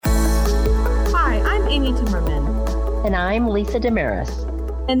Amy Timmerman. And I'm Lisa Damaris.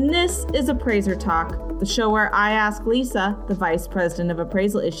 And this is Appraiser Talk, the show where I ask Lisa, the Vice President of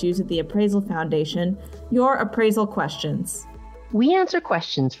Appraisal Issues at the Appraisal Foundation, your appraisal questions. We answer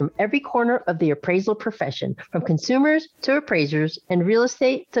questions from every corner of the appraisal profession, from consumers to appraisers and real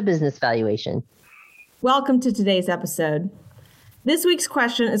estate to business valuation. Welcome to today's episode. This week's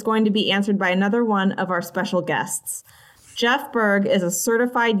question is going to be answered by another one of our special guests. Jeff Berg is a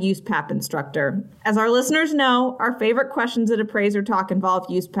certified USPAP instructor. As our listeners know, our favorite questions at Appraiser Talk involve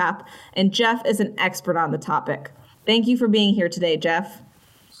USPAP, and Jeff is an expert on the topic. Thank you for being here today, Jeff.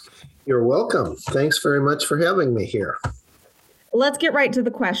 You're welcome. Thanks very much for having me here. Let's get right to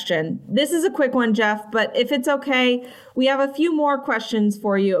the question. This is a quick one, Jeff, but if it's okay, we have a few more questions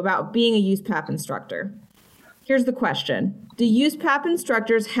for you about being a USPAP instructor. Here's the question. Do USPAP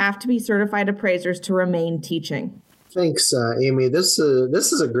instructors have to be certified appraisers to remain teaching? Thanks, Amy. This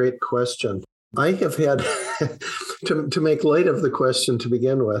is a great question. I have had, to make light of the question to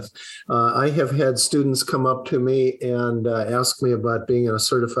begin with, I have had students come up to me and ask me about being a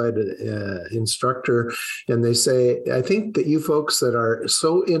certified instructor. And they say, I think that you folks that are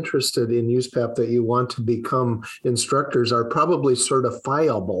so interested in USPAP that you want to become instructors are probably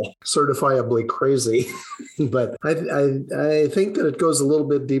certifiably crazy. But I think that it goes a little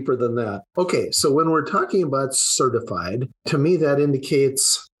bit deeper than that. Okay, so when we're talking about certified, to me that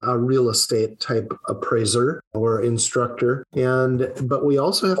indicates a real estate type appraiser or instructor. But we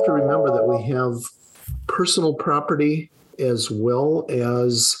also have to remember that we have personal property as well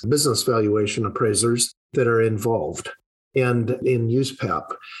as business valuation appraisers that are involved and in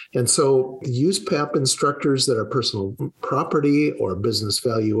USPAP. And so USPAP instructors that are personal property or business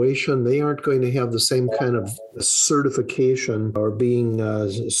valuation, they aren't going to have the same kind of certification or being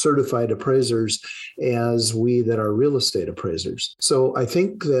certified appraisers as we that are real estate appraisers. So I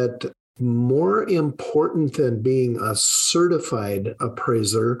think that more important than being a certified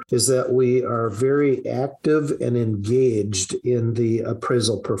appraiser is that we are very active and engaged in the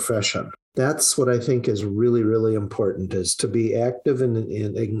appraisal profession. That's what I think is really, really important, is to be active and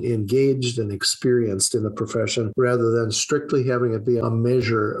engaged and experienced in the profession rather than strictly having it be a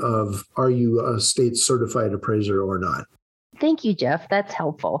measure of, are you a state certified appraiser or not? Thank you, Jeff. That's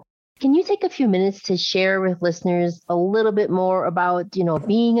helpful. Can you take a few minutes to share with listeners a little bit more about,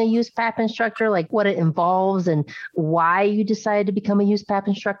 being a USPAP instructor, like what it involves and why you decided to become a USPAP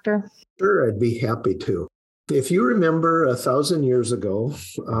instructor? Sure, I'd be happy to. If you remember 1,000 years ago,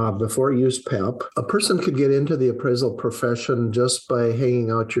 before USPAP, a person could get into the appraisal profession just by hanging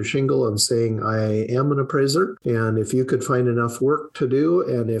out your shingle and saying, I am an appraiser. And if you could find enough work to do,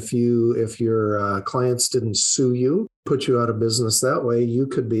 and if your clients didn't sue you, put you out of business that way, you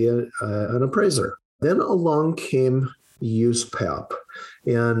could be an appraiser. Then along came USPAP.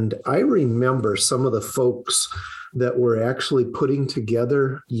 And I remember some of the folks that were actually putting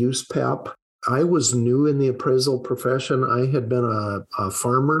together USPAP. I was new in the appraisal profession. I had been a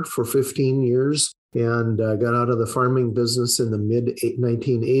farmer for 15 years and got out of the farming business in the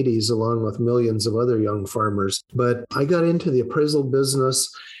mid-1980s along with millions of other young farmers. But I got into the appraisal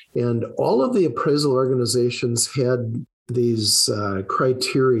business, and all of the appraisal organizations had these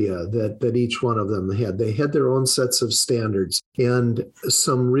criteria that each one of them had. They had their own sets of standards. And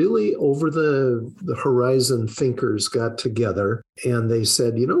some really over the horizon thinkers got together and they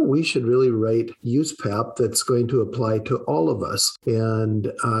said, we should really write USPAP that's going to apply to all of us.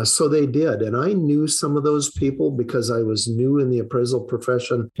 And so they did. And I knew some of those people because I was new in the appraisal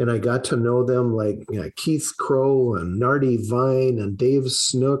profession, and I got to know them like Keith Crow and Nardi Vine and Dave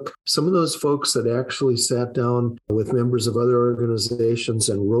Snook, some of those folks that actually sat down with members of other organizations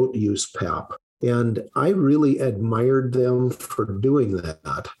and wrote USPAP. And I really admired them for doing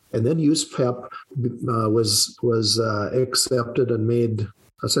that. And then USPAP was accepted and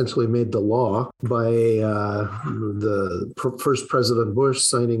essentially made the law by the first President Bush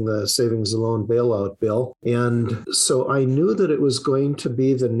signing the Savings and Loan Bailout Bill. And so I knew that it was going to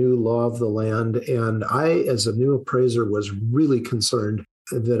be the new law of the land. And I, as a new appraiser, was really concerned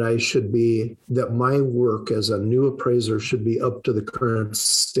that my work as a new appraiser should be up to the current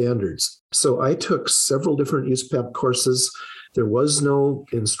standards. So I took several different USPAP courses. There was no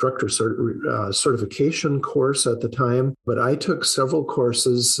instructor certification course at the time, but I took several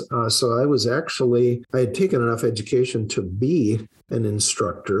courses. So I had taken enough education to be an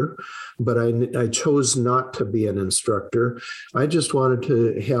instructor, but I chose not to be an instructor. I just wanted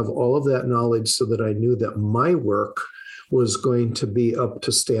to have all of that knowledge so that I knew that my work was going to be up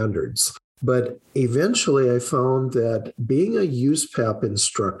to standards. But eventually I found that being a USPAP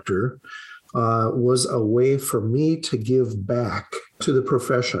instructor was a way for me to give back to the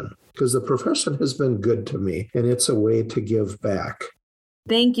profession, because the profession has been good to me, and it's a way to give back.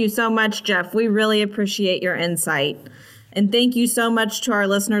 Thank you so much, Jeff. We really appreciate your insight. And thank you so much to our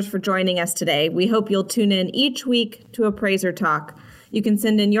listeners for joining us today. We hope you'll tune in each week to Appraiser Talk. You can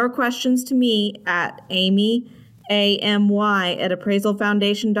send in your questions to me at Amy, AMY, at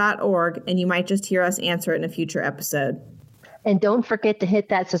appraisalfoundation.org, and you might just hear us answer it in a future episode. And don't forget to hit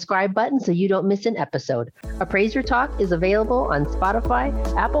that subscribe button so you don't miss an episode. Appraiser Talk is available on Spotify,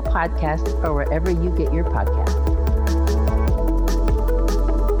 Apple Podcasts, or wherever you get your podcasts.